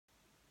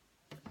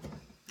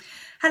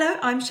Hello,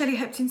 I'm Shelley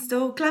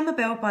Heptonstall, Glamour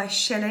Belle by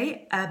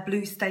Shelley, a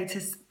Blue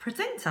Status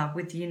presenter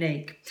with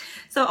Younique.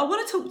 So I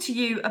want to talk to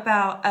you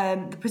about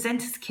the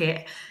Presenters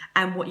Kit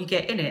and what you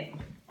get in it.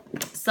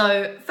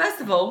 So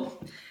first of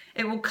all,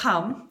 it will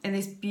come in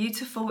this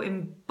beautiful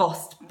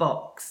embossed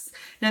box.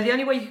 Now the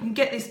only way you can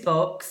get this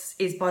box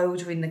is by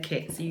ordering the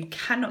kit, so you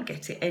cannot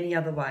get it any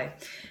other way.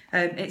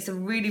 It's a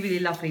really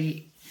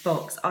lovely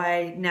box.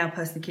 I now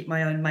personally keep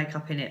my own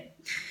makeup in it.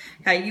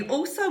 Okay, you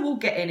also will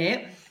get in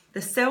it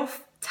the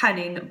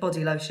self-tanning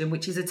body lotion,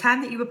 which is a tan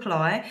that you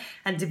apply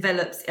and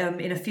develops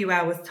in a few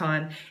hours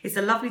time. It's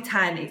a lovely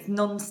tan, it's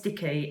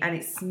non-sticky and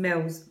it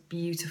smells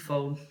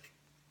beautiful.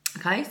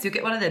 Okay, so you'll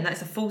get one of them.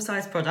 That's a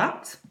full-size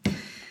product.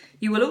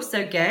 You will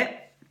also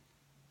get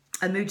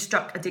a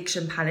Moodstruck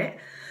Addiction palette.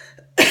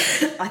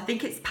 I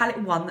think it's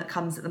palette 1 that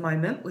comes at the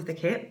moment with the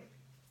kit,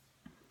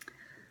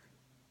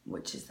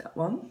 which is that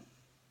one.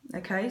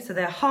 Okay, so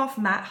they're half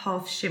matte,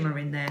 half shimmer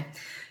in there.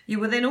 You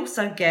will then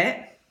also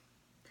get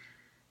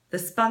the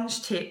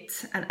sponge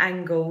tipped and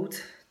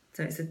angled,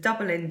 so it's a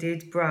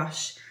double-ended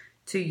brush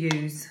to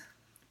use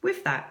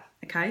with that.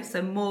 Okay,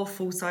 so more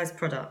full-size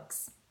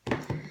products.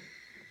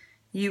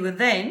 You will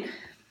then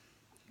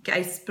get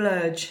a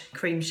Splurge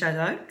cream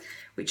shadow,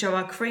 which are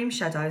our cream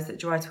shadows that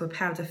dry to a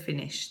powder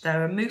finish.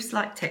 They're a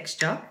mousse-like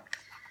texture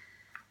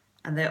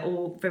and they're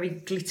all very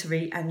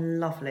glittery and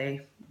lovely.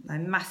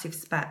 I'm a massive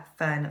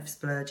fan of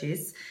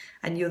Splurges.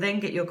 And you'll then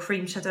get your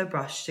cream shadow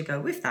brush to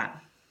go with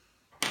that.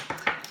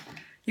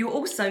 You'll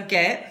also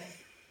get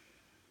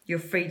your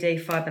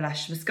 3D Fibre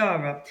Lash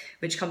Mascara,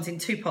 which comes in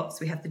 2 pots.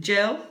 We have the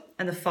gel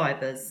and the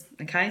fibres,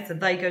 okay? So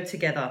they go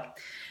together.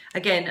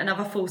 Again,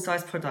 another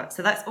full-size product.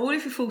 So that's all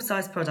of your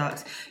full-size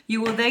products.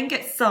 You will then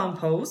get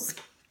samples.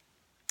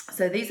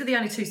 So these are the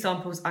only 2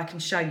 samples I can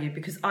show you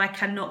because I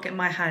cannot get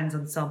my hands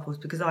on samples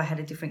because I had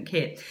a different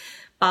kit.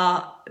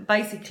 But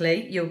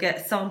basically, you'll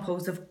get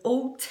samples of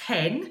all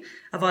 10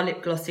 of our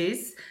lip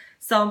glosses,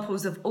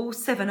 samples of all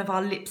 7 of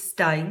our lip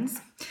stains.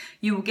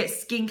 You will get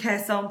skincare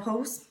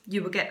samples.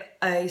 You will get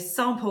a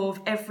sample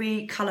of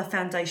every colour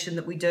foundation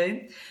that we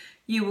do.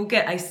 You will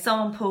get a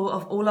sample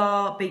of all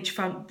our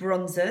beachfront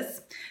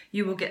bronzers.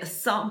 You will get a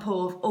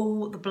sample of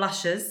all the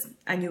blushes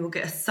and you will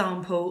get a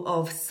sample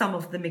of some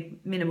of the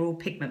mineral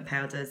pigment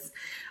powders.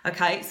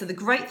 Okay, so the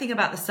great thing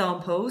about the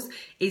samples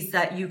is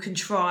that you can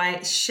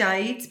try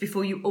shades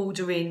before you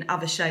order in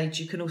other shades.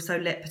 You can also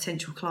let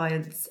potential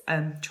clients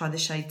try the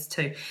shades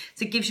too.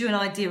 So it gives you an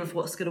idea of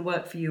what's going to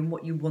work for you and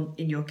what you want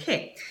in your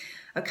kit.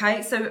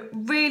 Okay, so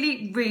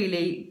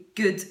really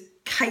good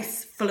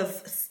case full of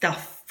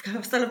stuff.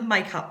 Full of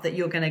makeup that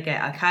you're going to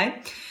get,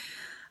 okay?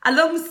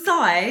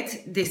 Alongside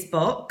this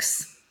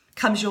box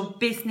comes your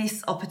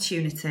business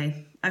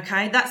opportunity,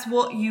 okay? That's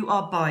what you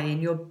are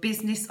buying, your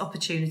business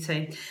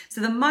opportunity. So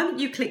the moment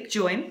you click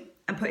join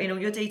and put in all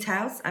your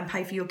details and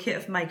pay for your kit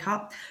of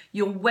makeup,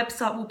 your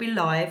website will be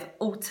live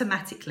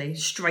automatically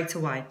straight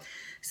away.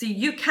 So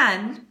you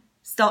can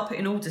start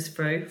putting orders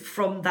through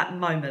from that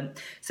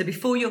moment. So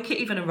before your kit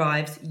even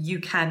arrives, you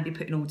can be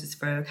putting orders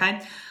through,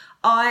 okay?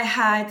 I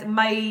had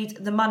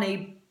made the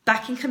money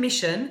back in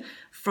commission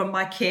from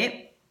my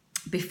kit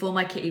before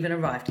my kit even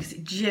arrived because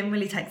it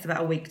generally takes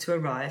about a week to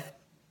arrive.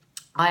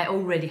 I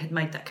already had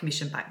made that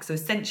commission back. So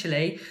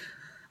essentially,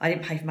 I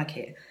didn't pay for my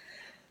kit.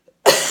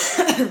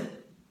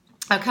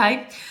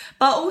 Okay,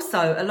 but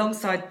also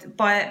alongside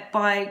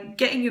by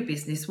getting your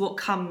business, what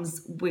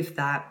comes with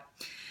that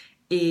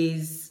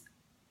is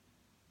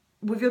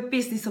with your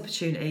business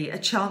opportunity, a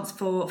chance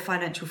for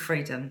financial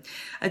freedom,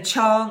 a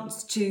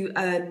chance to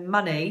earn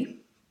money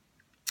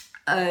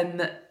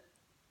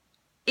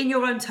in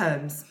your own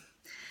terms,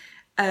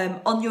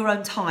 on your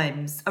own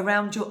times,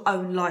 around your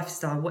own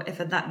lifestyle,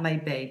 whatever that may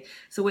be.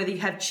 So whether you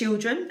have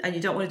children and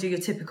you don't want to do your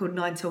typical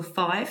 9 till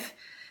 5,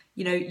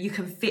 you know, you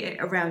can fit it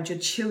around your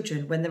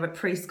children when they're at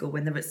preschool,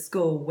 when they're at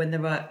school, when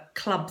they're at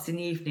clubs in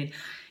the evening.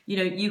 You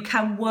know, you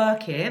can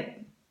work it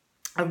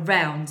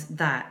around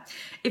that.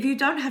 If you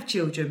don't have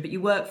children, but you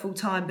work full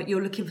time, but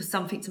you're looking for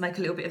something to make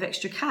a little bit of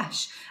extra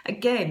cash,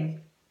 again,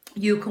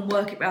 you can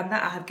work it around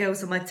that. I have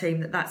girls on my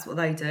team that's what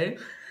they do.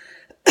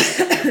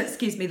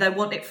 Excuse me, they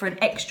want it for an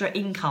extra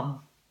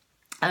income.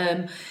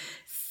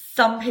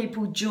 Some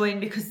people join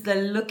because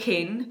they're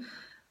looking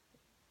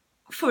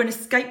for an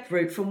escape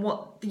route from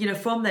what, you know,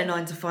 from their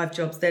 9 to 5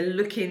 jobs. They're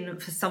looking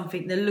for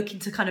something, they're looking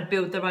to kind of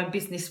build their own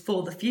business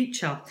for the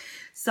future.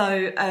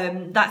 So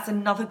that's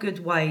another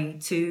good way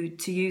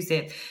to use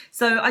it.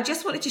 So I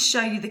just wanted to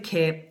show you the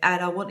kit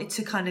and I wanted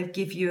to kind of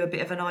give you a bit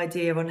of an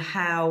idea on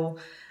how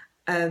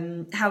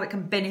it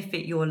can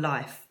benefit your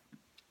life.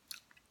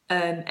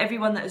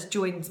 Everyone that has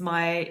joined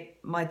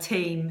my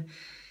team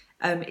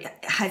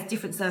has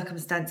different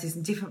circumstances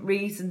and different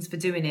reasons for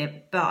doing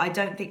it, but I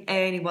don't think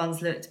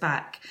anyone's looked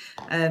back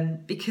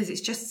because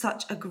it's just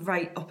such a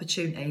great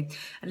opportunity.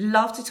 I'd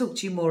love to talk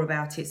to you more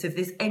about it. So if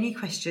there's any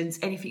questions,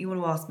 anything you want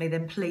to ask me,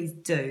 then please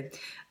do.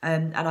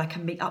 And I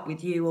can meet up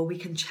with you or we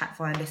can chat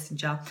via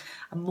Messenger.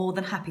 I'm more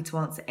than happy to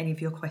answer any of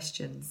your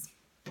questions.